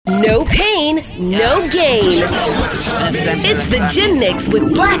No pain, no gain. It's the Gym Mix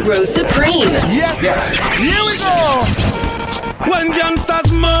with Black Rose Supreme. Yes, here we go. When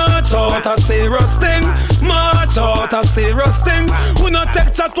gangsters march out a serious thing, march out a serious thing. We not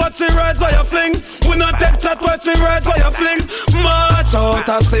take chat what she rides while you fling. We not take chat what she rides while you fling. March out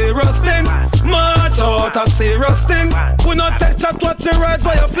a serious thing, march out a serious thing. We not take chat what she rides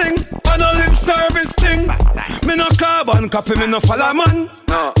while you fling. And a lip service thing. Me no carbon copy, me no follow man.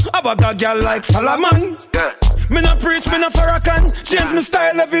 No, I bag a girl like Solomon. Yeah. Me no preach, me no Farrakhan. Change me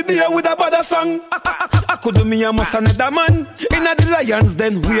style every day with a bad song. I could do me a must another man. Inna the Lions,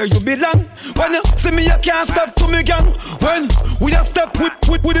 then where you belong. When you see me, you can't step to me gang. When we a step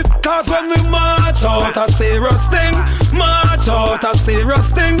with it, cause when we march out a serious thing, march out a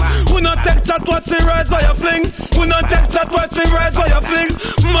serious thing. We not take chat what she rides while you fling. We not take chat what she rides while you fling.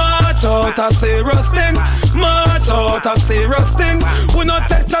 March out a serious thing, march out a serious thing. We not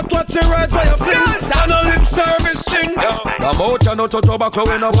take chat what she rides while you fling. And a lip service thing. The mouth you know to tobacco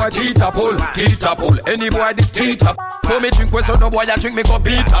when a boy teeth a pull. Any boy this teeth up. So me drink with so no boy I drink me go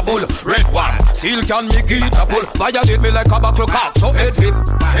beat a bull. Red one, seal can me get a pull. Violate me like a buckle cock, so head whip.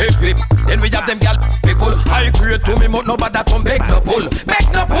 Then we have them gal people. I create to me but nobody come beg no pull.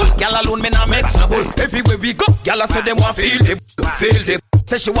 Gal alone me nah mix no bull. Everywhere we go, gal say them want feel the.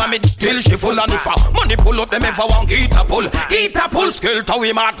 Say she want me till she full and if money pull up them ever want get a pull. Skill to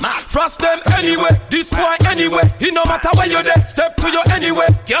we mad. Frost them anyway, this boy anyway. It no matter where you there, step to you anyway.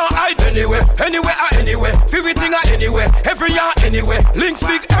 Can't hide anywhere. Everything anywhere, every year anywhere. Links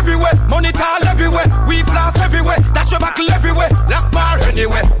big everywhere, money tall everywhere. We floss everywhere, dash your buckle everywhere. Lock bar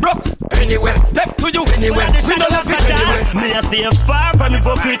anywhere, broke anywhere. Step to you anywhere, we don't love it anywhere. Me a stay far from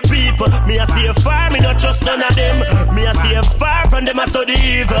hypocrite people. Me a stay far, me not trust none of them. Me a stay far from them a study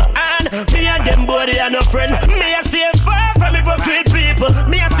evil. And me and them boy they are no friend. Me a stay far from hypocrite people.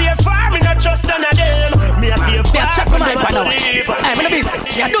 Me a stay far, me not trust none of them. Me a stay far from them a study evil. I'm in the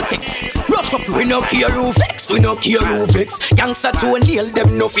business, yeah, do things. Rough up, we no care who vex, we no care who vex. Gangsta to nail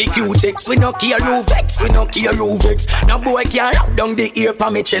them no fake Q-tex. We no care who vex, we no care who vex. No boy can rap down the ear pa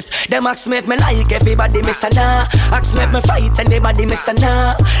me chest. Them ask me if me like everybody miss a nah. Ask me if me fight and everybody miss a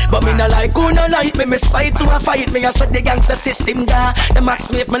nah. But me no like who no like me spite to a fight me. I said the gangsta system da. Them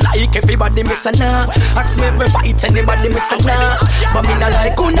ask me if me like everybody miss a nah. Ask me if me fight and everybody miss a nah. But me no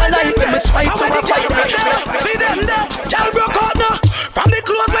like who no like me spite to a fight me. See them there, y'all broke out now. From the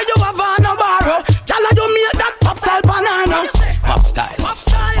clothes where you have on a borrow. Y'all do me that pop style banana. Pop style.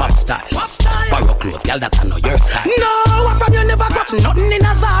 Borrow clothes, y'all that I know your style. No, what from you never got nothing in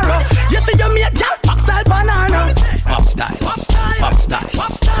a Zara. You see you make y'all pop style banana. Pop style.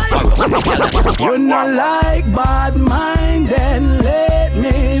 You not like bad mind, then let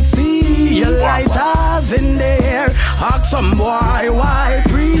me see your lighters in there. Ask some boy why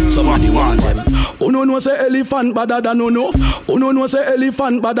breathe. Somebody want them. Uno no say elephant better than uno. Uno no say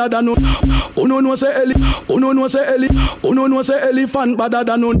elephant better than uno. Uno no say elephant better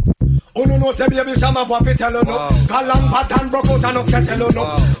than uno. Uno no say baby shama for fit tell no. Galang pattern broke out and no kettle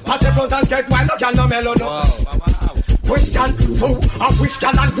no. Pat the front and get wild no can no mellow no. Question two, a wish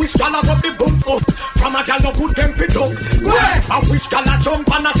gal and wish gal about the boom up. From a gal no good temper dog. A wish gal a jump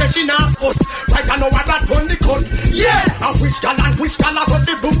and a say she not us. Right I know what that one the cut. Yeah, a wish gal and wish gal about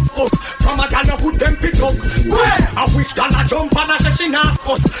the boom up. From a gal no good temper dog. A wish gal a jump and a say she not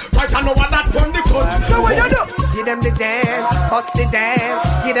us. Right I know what that one the cut. So what you do? Give them the dance, bust the dance.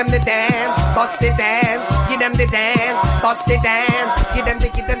 Give them the dance, bust the dance. Give them the dance, bust the dance. Give them the.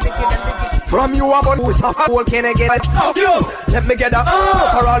 From you about who's a fool can I get it off you? Let me get a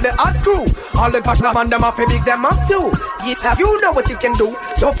for all the hot crew. All the passion man them up and big them up too. Yes, you know what you can do.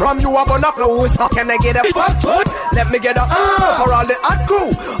 So from you about a flow who's can I get a fuck? Let me get a for all the hot crew.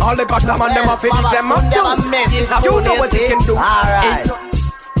 All the passion man them up and big them up too. Yes, you know what you can do. Alright.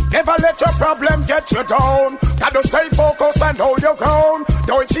 Never let your problem get you down. Gotta stay focused and hold your ground.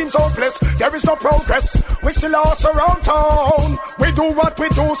 Though it seems hopeless, there is no progress. We still lost around town. We do what we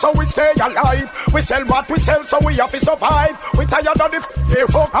do, so we stay alive. We sell what we sell, so we have to survive. We tired of the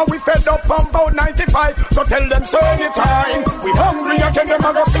fuck, and we fed up from about 95. So tell them, so anytime. We hungry again, them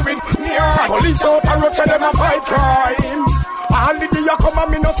a go see it. Yeah. Police out and road, say them a fight crime. All the day come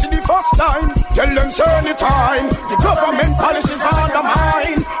and me no see the first time. Tell them, so anytime. The government policies are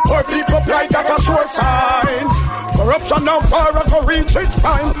undermined. Poor people apply that a sure signs. Corruption now far as go reach its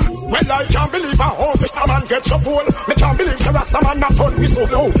prime. Well, I can't believe how Mr. Man gets so cool. Me can't believe the Rasta man not turn me so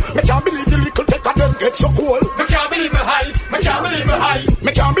low. Me can't believe the little take of them get so cool. Me can't believe me high. Me can't believe me high.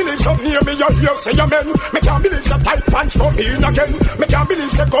 Me can't believe some near me you you say you men. Me can't believe the tight pants come in again. Me can't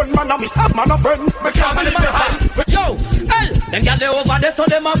believe the gunman and me stab man a friend. Me can't believe the hype. Yo, hey, them gyal they over there so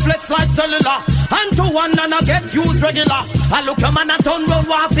them a flex like cellular. And to one and I get used regular. I look a man a turn round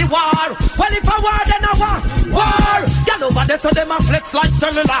war the war. Well if a war then a war. Gyal over there so them a flex like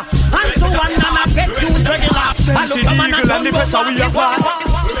cellular. And to one and I get used regular. I look a man a turn round war the war.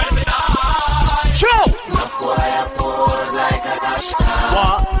 Show. Pose like a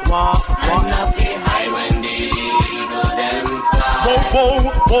what? And up the high when the eagle them fly.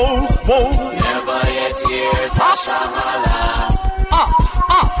 Whoa. Never yet hear Tasha holla.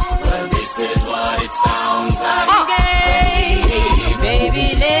 Well, this is what it sounds like. Baby,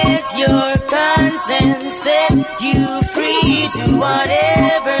 let your conscience set you free to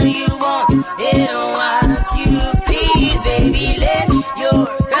whatever you want and what you please. Baby, let your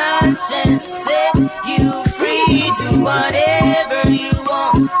conscience set you free to whatever you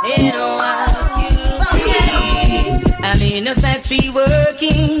want and what you please. I'm in a factory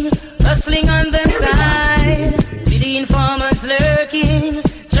working, hustling on the side. See the informers lurking,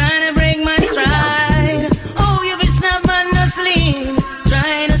 trying to break my stride. Oh, you be snap and hustling,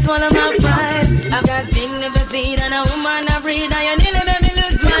 trying to swallow my pride. I've got dignity feet and a woman I breathe. I nearly made me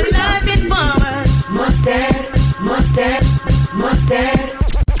lose my life in farmers. Mustard.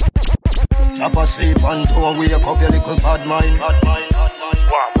 Chop asleep and do wake up your little bad mind.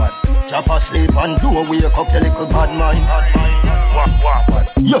 Chop asleep and do wake up your little bad mind.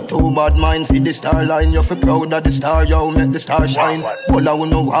 You're too bad mind for the star line. You're for proud of the star, yo, make the star shine. Well, I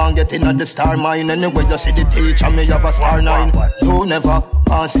no one get in at the star mine. Anyway, you see the teacher, me have a star 9. You never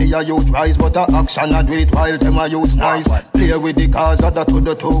see a youth rise, but a action I do it while them a use nice. Play with the cars, other to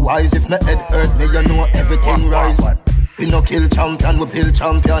the two wise. If my head hurt me, you know everything rise. We no kill champion, we build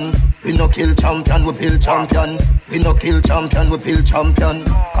champion. We no kill champion, we build champion. We no kill champion, we build champion.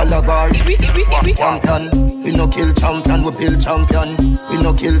 Calabar, champion. We no kill champion, we build champion. We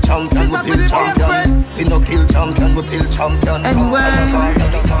no kill champion, we build champion. We no kill champion, we build champion. Anyway,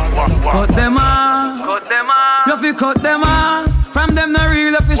 cut them off. You fi cut them off. From them no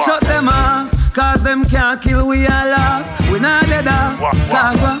real, you fi shut them off. Cause them can't kill we all off. We not dead off.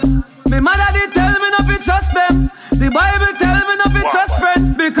 Cause me mother did tell me not to trust them. The Bible tell me not to trust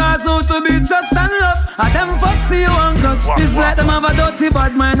friends. Because who to be trust and love. And them fuck see you and grudge. It's like them have a dirty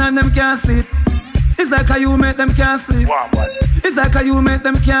bad mind and them can't see it. It's like how you make them can't sleep. It's like how you make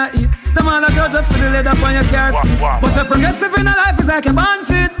them can't eat. Them all a grudge up for the leather on your car seat. But the progressive in a life is like a band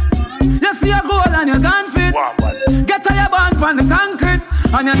fit. You see a goal and you're gone fit. Get to your band from the concrete.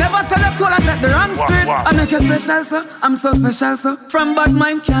 And you never sell a soul and take the wrong street. I make you special, sir. I'm so special, sir. From bad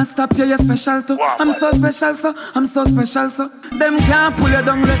mind can't stop you, you're special too. I'm so special, sir. I'm so special, sir. Them can't pull you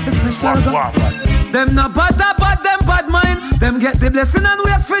down, let the special go. Them no bad, them bad mind. Them get the blessing and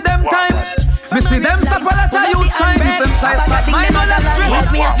waste for them time. Me see them stop a lot of you shine. If them try stop mine on the street.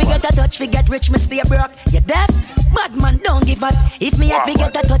 If me have to get a touch, we get rich, me stay broke. You deaf? Bad man, don't give up. If me have to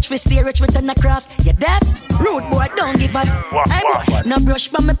get a touch, we stay rich, me turn a craft. You deaf? Rude boy, don't give up. I boy, no brush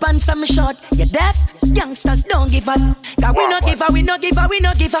from my pants and my short. You deaf? Youngsters, don't give up. Cause we no give up, we no give up, we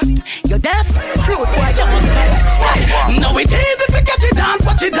no give up. You deaf? Rude boy, don't give up. Now it easy to get you dance,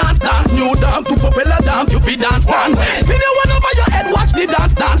 watch you dance. New dance to popular dance, you fi dance. Spin your one over your head, watch the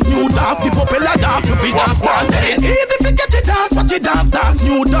dance. New dance to popular dance, you fi dance. It easy to get you dance, watch you dance.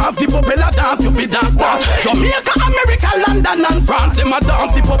 New dance to popular dance, you fi dance. Jamaica, America, London and France, them a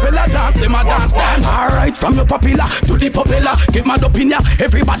dance the popular dance, them a dance. Alright, from the popular to the popular, get mad up in ya,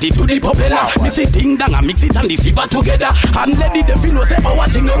 everybody to the popular. This is thing down and mix it and this it together. And let the devil say for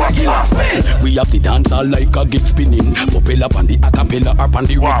watching the regular spin. We have the dance all like a gift spinning. Popular on the acapella or on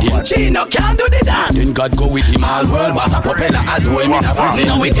the rhythm. Chino can't do the dance. Then God go with him all world, but a popular as well in a prison.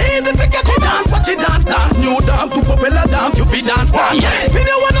 Now it easy to get you dance, watch it dance. New dance to popular dance, you fi dance. Spin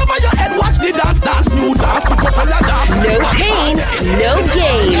your one over your head, watch the dance. New dance to popular dance. No pain, no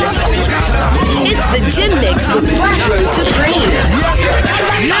gain. It's the Gym Mix with Black Rose Supreme.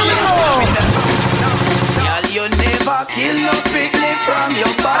 You never kill no picnic from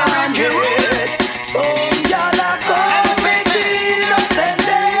your bandit. Some y'all are coming innocent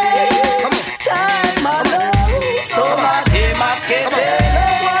day. Time alone, some of them are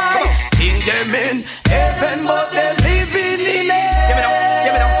getting. Think them in heaven, but they living in it.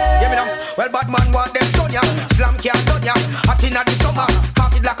 Give me down. Well, bad man want them son ya. Slam can't done ya. Hot inna the summer,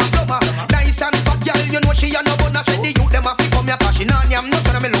 cock it like a plumber. Nice and fat girl, you know she a no bonus. When the youth them a fi come ya, cause she nah yam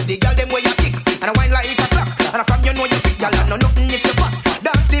nothing. And me love the girl them way you kick and a wine like a clock. And from you know you fit, girl, I know nothing if you fat.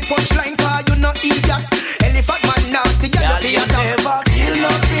 Dance the punchline, cause you know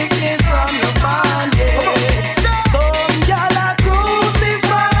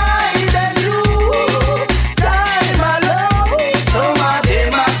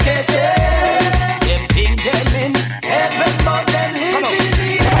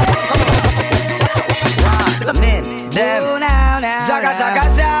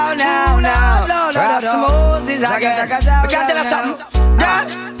I can't tell you something. Girl,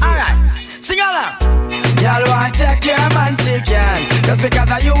 alright, sing along. Girl want take your man chicken, just because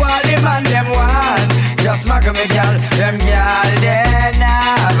of you all the man them want. Just smack me girl, them girl they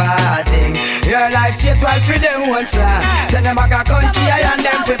never think. Your life shit well for them one slang. Tell them back a country and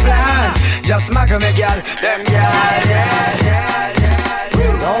them fi plan. Just smack me girl, them girl yeah.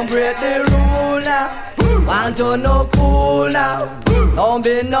 Don't break the rule now. Want to no cool now. Don't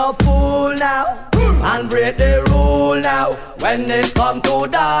be no fool now. And break the rule now. When it come to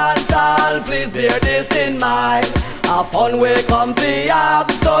dance hall, please bear this in mind. A fun way come to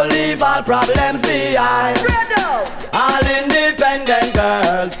have, so leave all problems behind. All independent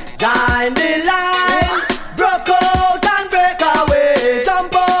girls, join the line. Broke out and break away.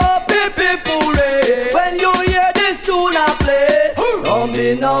 Jump up, hip hip hooray. When you hear this tune I play, don't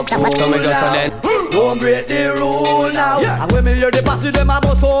be no fool now. Don't break the rule now. And when me hear the passage, them a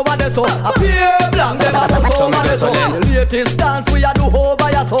bust over the so. A pure blank, them a bust over the so. The latest dance we a do over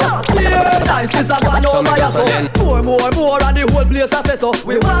ya so. Pure dance is a one over ya so. More and the whole place a say so.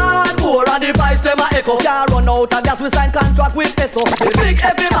 We want more and the vice them a echo. Can't run out of gas, we sign contract with ESO. We big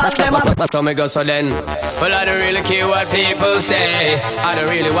every man them a. So me go so then. Well I don't really care what people say. I don't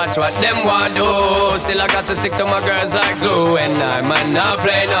really watch what them want do. Still I got to stick to my girls like glue. And I might not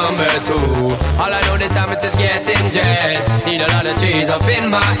play number 2. All I know the time it is getting jet. Need a lot of trees up in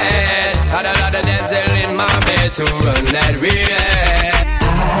my head. Had a lot of Denzel in my bed to run that real.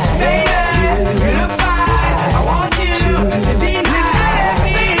 Baby, you look fine. I want you to be my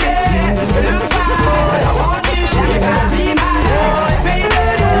baby. You look fine. I want you to be my baby.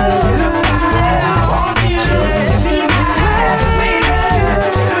 You look fine. I want you to be my baby.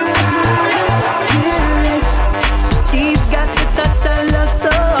 She's got the touch I love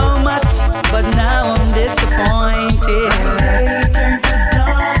so much, but now I'm disappointed.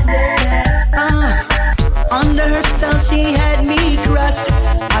 Under her spell she had me crushed.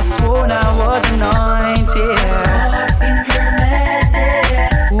 I swore I was anointed.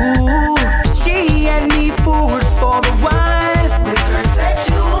 Ooh, she had me fooled for a while.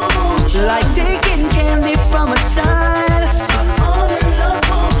 Like taking candy from a child.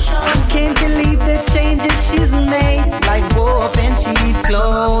 I can't believe the changes she's made. Like wolf in sheep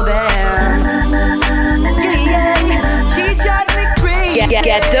clothing. She drives me crazy.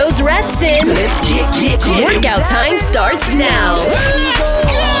 Get those reps in. Workout time starts now.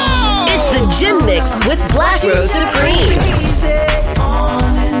 It's the Gym Mix with Black Rose Supreme.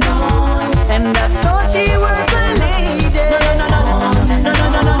 And I thought she was a lady.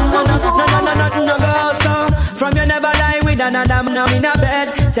 No go so. From you never lie with another man in a bed.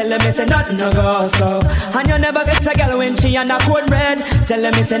 Tell them it's a nothing no go so. And you never get a girl when she on a cold red. Tell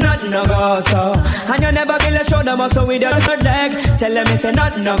them it's a nothing no go so. And you never build a shoulder muscle with your third leg. Tell them it's a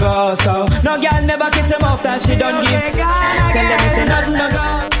nothing no go so. No girl never kiss him off that she don't give. Tell them it's a nothing no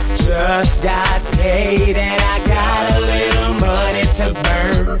go. Just got paid and I got a little money to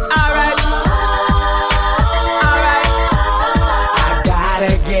burn. Alright. I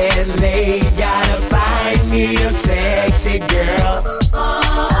gotta get laid, gotta find me a sexy girl.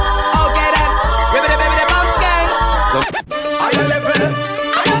 Okay then, give me the baby the bounce gang. Higher level,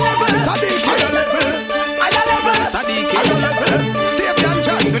 Sadiq, higher level, Sadiq, higher level. Step down,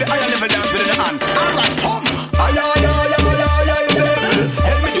 chat to the higher level, down to the hand. Alright, come. Higher level.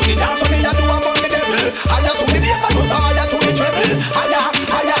 Help me do the dance for me, I do among the devil. Higher to the bass, higher to the treble. Higher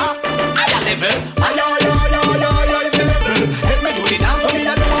level. Higher level. Help me do the dance for me,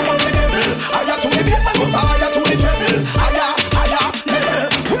 I do among the devil. Higher to the bass, higher to the treble. Higher level.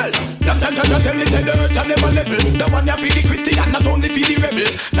 Well, tell me, tell the earth and never level. The one that feel the Christian, not only feel the rebel.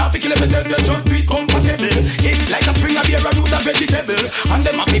 Now fi kill every tell the just do it compatible. It's like a spring of beer, a root of vegetable. And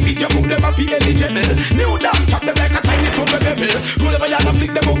them happy feet, you cook them a feel eligible. New dance, chop them like a tiny from a rebel. Roll over and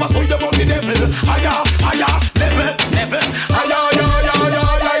flick them over, so you want the devil. Higher level. Higher level.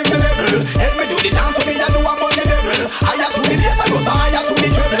 Help me do the dance for me, I know I'm on the devil. Higher to the bass, higher to the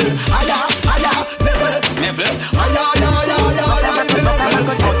treble. Higher level.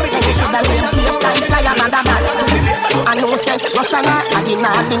 I know say Russian I did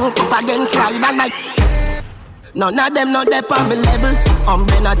not think up against rival like none of them not there on my level.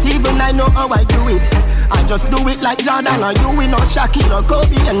 Not even I know how I do it. I just do it like Jordan or you, we know Shaquille or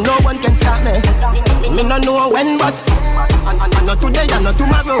Kobe, and no one can stop me. Me no know when, but I know today, I know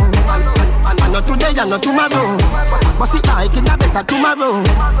tomorrow. I know today, I know tomorrow. But see like it a better tomorrow.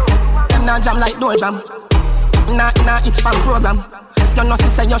 Them not jam like door jam. Nah, it's fan program. You know,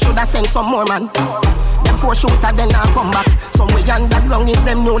 say you shoulda send some more man. Them 4 shooter then I come back. Somewhere underground is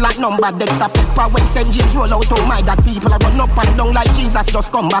them new like number. Dexter Pepper when St. James roll out. Oh my God, people are run up and down like Jesus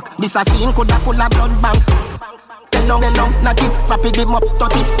just come back. This a scene coulda full of blood bank. long, knock it, rapid him up,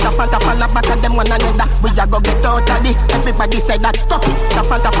 30. Tafan la back of them one another. We a go get out of it. Everybody say that 30.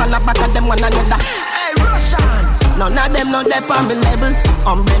 Tafan la back of them one another. Hey, Russians! None of them know they on me level.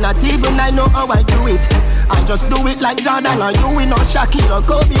 Not even I know how I do it. I just do it like Jordan or you, we know Shaquille or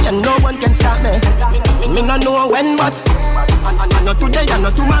Kobe, and no one can stop me. Me no know when, but I know today, I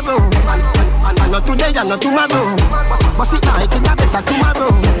know tomorrow. I know today, I know tomorrow. But it like it's a better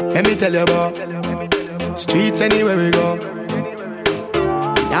tomorrow. Let me tell you about streets anywhere we go.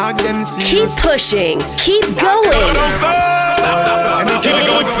 Them keep pushing, keep going.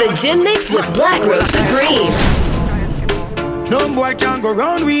 It's the Gym Mix with Black Rose Supreme. No boy can go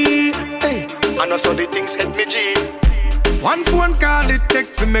round we. Hey, I know so the things hit me G. One phone call it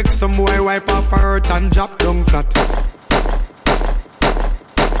take to make some boy wipe up her hurt and drop down flat.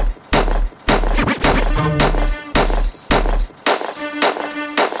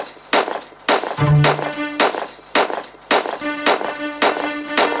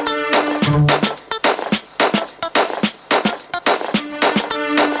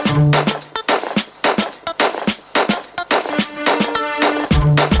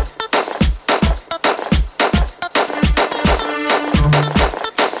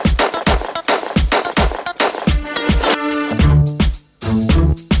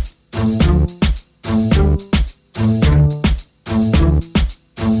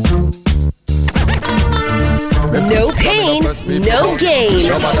 No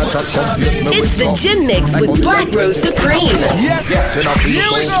game. It's the Gym Mix with Black Rose Supreme. Here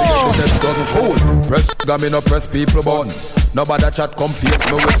we go. Press me no press people button. Nobody chat come face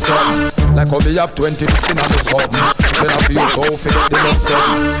me with something. Like how me have 20 in on the something. Then I feel so fit the next day.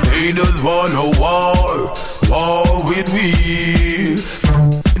 Haters wanna war with we.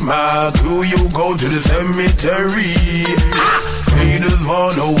 My crew, you go to the cemetery. Haters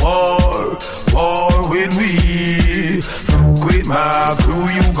wanna war with we. Quit my crew,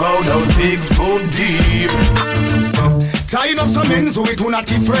 you go down 6 foot deep. Tying up some men who we do not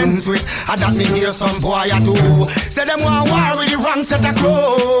be friends with. And that me hear some boy I do. Say them want war with the wrong set of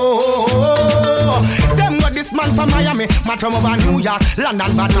crow. Them got this man from Miami, man from over New York,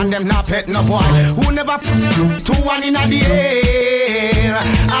 London, bad man, them not pet no boy. Who never to one in the air.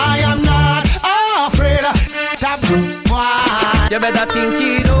 I am not afraid of that boy. You better think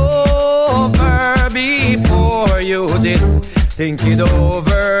it over before you this. Think it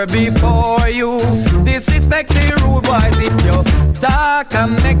over before you disrespect the rude boys. If you talk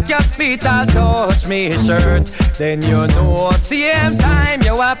and make your spit and touch me shirt, then you know same time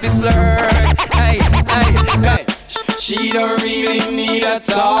you have to flirt. Hey, hey, hey. She don't really need a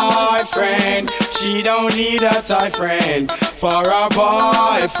toy friend. She don't need a toy friend for a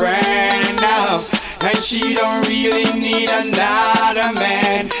boyfriend now. And she don't really need another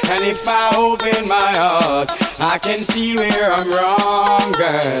man. And if I open my heart, I can see where I'm wrong,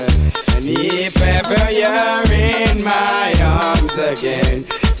 girl. And if ever you're in my arms again,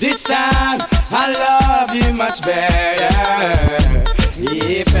 this time I love you much better.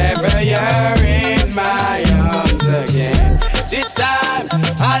 If ever you're in my arms again, this time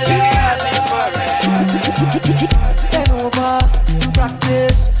I love you forever. Then over,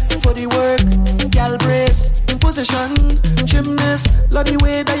 practice for the work. Gal brace, position, gymnast. Love the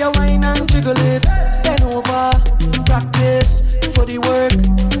way that you whine and jiggle it. Then over, practice for the work.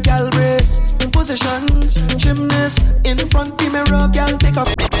 Gal brace, position, gymnast. In front the mirror, gal take up.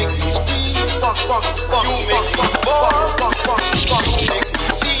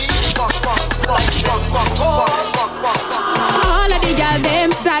 All of the gal them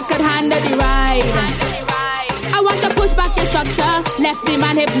that could handle the ride. I want to push back your structure, left the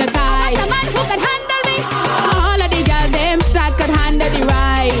man hypnotized. A man who can handle me. All of the girls them that could handle the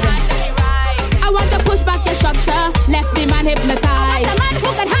ride. I want to push back your structure, left the man hypnotized. A man who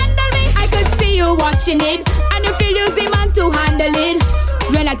can handle me. I could see you watching it, and you feel use the man to handle it.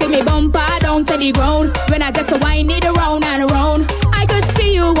 When I take me bumper down to the ground, when I just wind it around and around, I could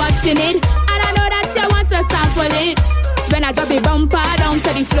see you watching it, and I know that you want to sample it. When I drop the bumper down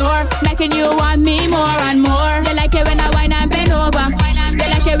to the floor, making you want me more and more. You like it when I whine and bend over. You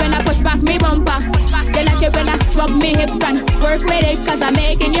like it when I push back me bumper. You like it when I drop me hips and work with it, cause I'm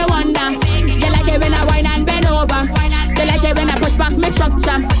making you wonder. You like it when I whine and bend over. You like it when I push back me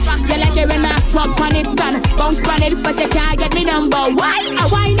structure. You like it when I drop on it and bounce on it, but you can't get me number. Why? I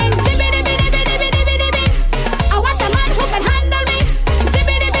whine and dibby-dibby-dibby-dibby-dibby. I want a man who can handle me.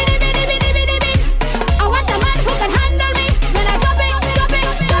 Dibby-dibby-dibby-dibby-dibby. I want a man who can handle me.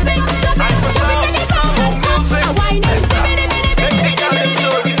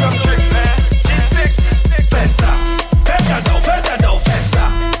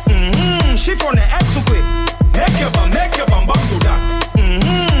 She from the X quick. Make your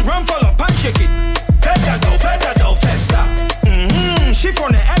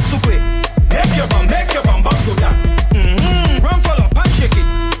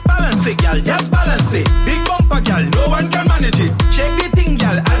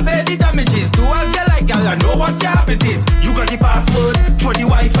for the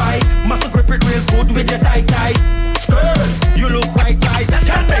Wi-Fi. Must grip it real good with your tight. Girl, you look right. Let's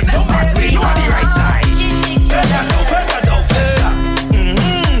get bend down back way, you on the right side. Further down.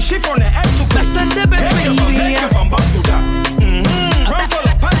 She from the head to that's not the best, baby. Run for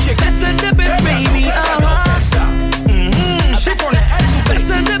the punch, that's not the best, baby. She from the head to that's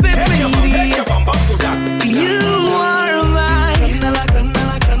not the best, baby. You are mine.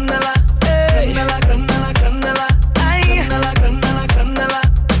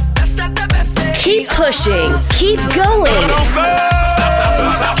 Keep pushing, keep going.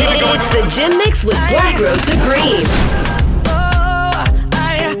 It's the Gym Mix with Black Rose Supreme.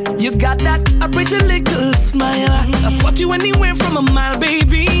 You got that a pretty little smile. I spot you anywhere from a mile,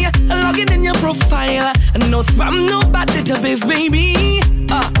 baby. Logging in your profile. No spam, no bad database, baby.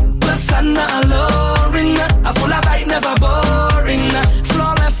 Plus I'm not alluring. I full of vibe, never boring.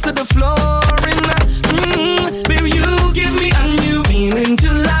 Flawless to the flooring. Baby, you give me a new meaning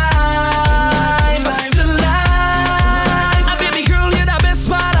to life. Baby girl, you're the best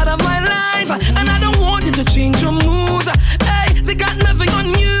part out of my life. And I don't want you to change your moves. Hey, they got nothing on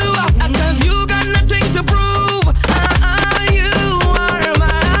you. You got nothing to prove. You are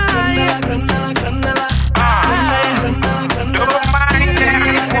mine.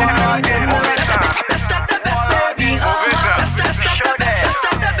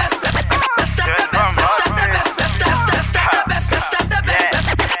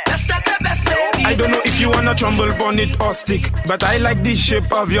 I don't know if you wanna tremble on it or stick, but I like the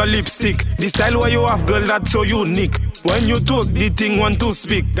shape of your lipstick. The style where you have, girl, that's so unique. When you talk, the thing want to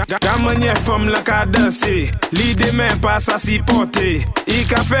speak. Gamanye from la cadence, l'idée me passe à s'y porter. I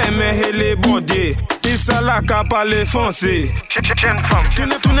café me hele body, pisa la capa le foncé. Tu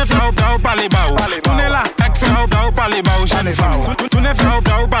ne fais pas parler bao, tu ne la ek fais pas parler bao, j'en fao. Tu ne fais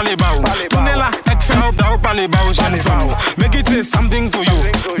pas parler bao, tu ne la ek fais pas parler bao, j'en fao. Make it say something to you,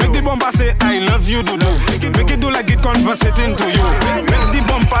 make the bomba say I love you do. Make it do like it conversating to you. Make the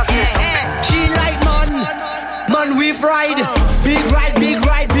bomba say something. She like man we ride, big ride this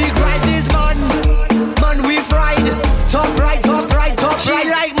man we ride, top right. She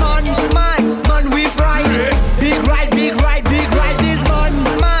like man we ride, big ride this man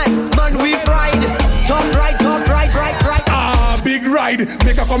we ride, top right. Big ride,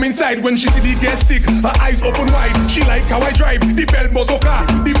 make her come inside when she see the gas stick. Her eyes open wide, she like how I drive the bell motorcar.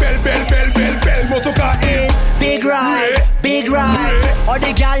 The bell motorcar is big ride. All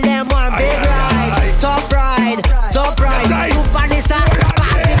the gal them want big ride, top right. Super Nissan,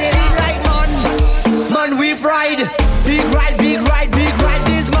 passing it like man we ride, big ride this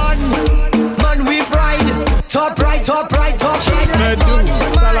man we ride, top right. She like man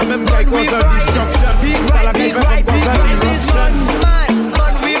we ride, big ride this man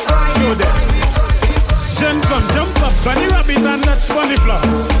we ride. Show them. Jump up, bunny rabbit and touch bunny floor.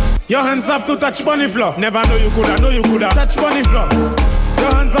 Your hands have to touch bunny floor. Never know you coulda touch bunny floor.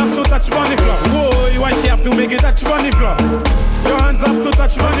 Your hands have to touch bunny floor. Whoa, why she have to make it touch bunny floor? Your hands have to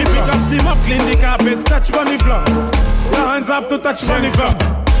touch bunny floor. Pick up the mop, clean the carpet, touch bunny floor. Your hands have to touch bunny floor.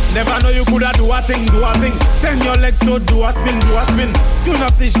 Never know you coulda do a thing. Send your legs so do a spin.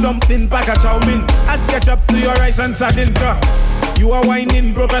 Tuna fish dumpling, pack a chow mein. Add ketchup to your rice and sardine car. You are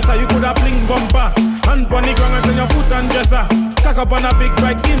whining, professor, you coulda fling bumper. Hand bunny ground and send your foot and dresser. Cock up on a big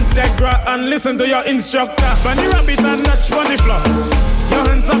bike, Integra, and listen to your instructor. Bunny rabbit and touch bunny floor. Your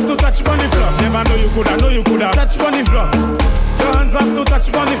hands have to touch bunny floor. Never know you coulda touch bunny floor. Your hands have to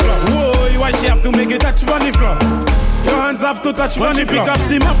touch bunny floor. Whoa, why she have to make it touch bunny floor? Your hands have to touch bunny floor. Pick up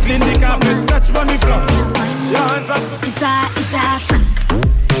the mop, clean the carpet, touch bunny floor. Your hands have to. It's a snack.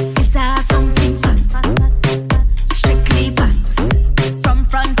 It's a something fun. Strictly facts. From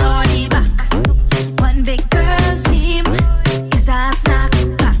front or the back. One big girl's team. It's a snack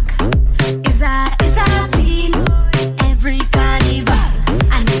pack. It's a scene. Every carnival.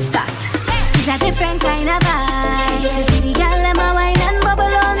 And it's that. It's a different kind of vibe. You see the girl them a wine and bubble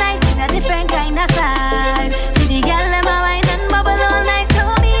all night. It's a different kind of style. See the girl them a wine and bubble all night. To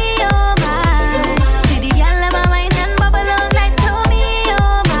me, oh my. See the girl them a wine and bubble all night. To me,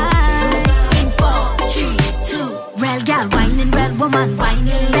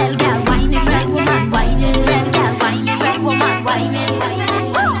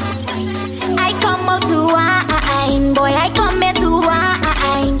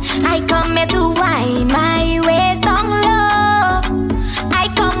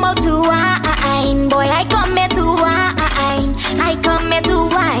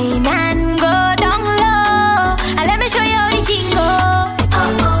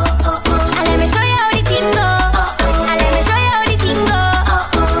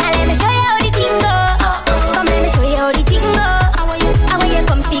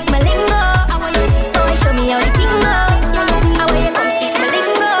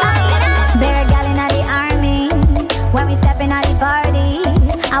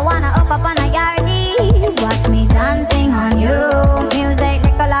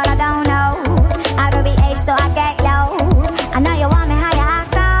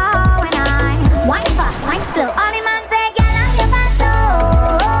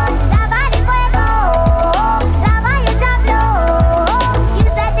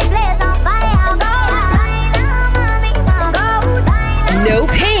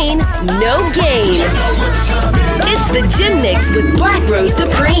 the Gym Mix with Black Rose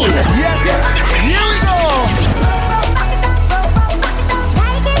Supreme. Here we go.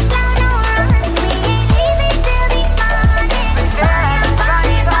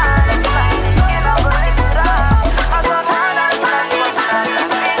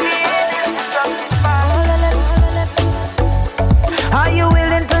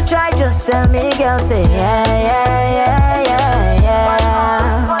 Tell me, girl, say yeah, yeah, yeah, yeah,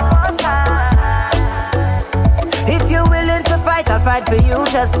 yeah. One more time. If you're willing to fight, I'll fight for you.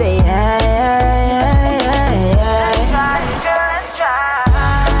 Just say yeah, yeah, yeah, yeah. Let's try.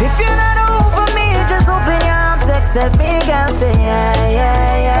 If you're not over me, just open your arms, accept me, girl, say yeah,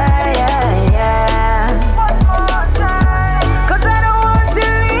 yeah, yeah, yeah, yeah. One more time. 'Cause I don't want to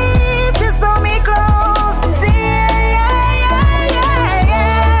leave, just hold me close. Say yeah, yeah, yeah,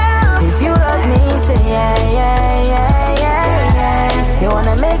 yeah. If you love me, say yeah, yeah, yeah, yeah, yeah. You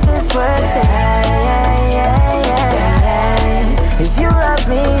wanna make this work, say yeah, yeah, yeah, yeah, yeah. If you love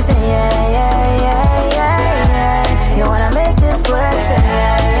me, say yeah, yeah, yeah, yeah, yeah. You wanna make this work, say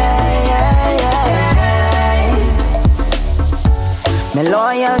yeah, yeah, yeah, yeah, yeah. Me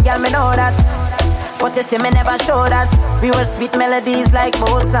loyal, girl, me know that. But you see me never show that. We were sweet melodies like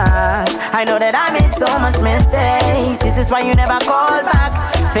Mozart. I know that I made so much mistakes. This is why you never call back.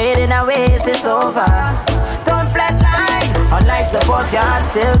 Fading away, it's over. Don't flatline. Unlike support, your heart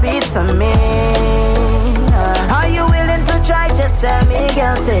still beats for me. Are you willing to try? Just tell me,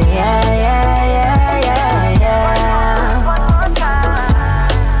 girl, say yeah, yeah, yeah, yeah, yeah. One more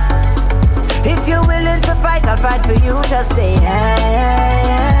time. If you're willing to fight, I'll fight for you. Just say yeah,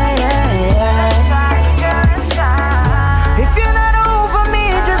 yeah, yeah, yeah, yeah. If you're not over me,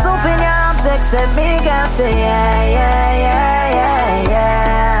 just open your arms, accept me, girl, say yeah, yeah, yeah, yeah,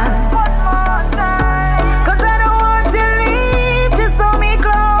 yeah. One more time. 'Cause I don't want to leave, just hold me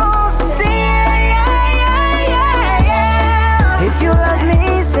close. Say yeah, yeah, yeah, yeah, yeah. If you love me,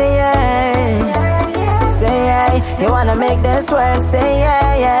 say yeah. Say yeah. You wanna make this work, say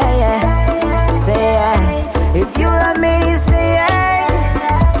yeah, yeah, yeah. Say yeah. If you love me, say yeah.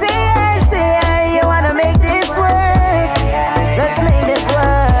 Say yeah, say yeah. You wanna make this work. Let's make this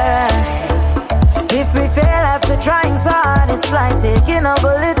work. If we fail after trying so hard, it's like taking a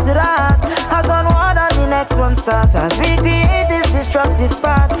bullet to the heart. As one word on the next one start, as we create this destructive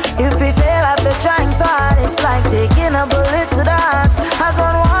part. If we fail after trying so hard, it's like taking a bullet to the heart. As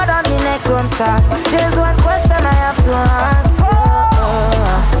one word on the next one start. There's one question I have to answer.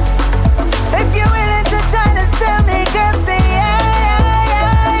 If you're willing to try, just tell me, girl, say yeah,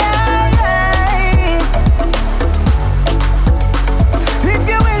 yeah, yeah, yeah. If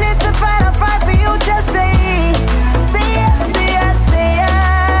you're willing to fight, I'll fight for you. Just say yes, say yes, say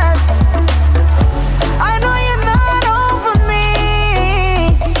yes. I know you're not over me.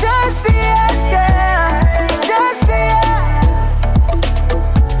 Just say yes, girl. Just say yes.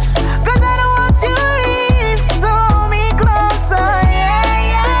 'Cause I don't want to leave, so hold me closer. Yeah,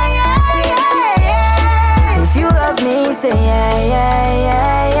 yeah, yeah, yeah, yeah. If you love me, say yeah, yeah,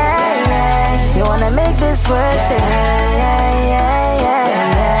 yeah, yeah, yeah. You wanna make this work, say yeah, yeah, yeah,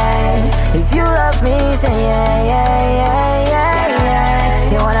 yeah, yeah. If you love me, say yeah, yeah, yeah, yeah,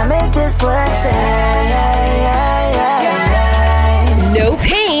 yeah. You wanna make this work, say yeah, yeah, yeah, yeah, yeah. No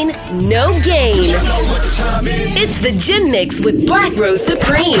pain, no gain. It's the Gym Mix with Black Rose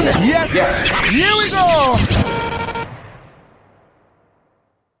Supreme. Yes, here we go.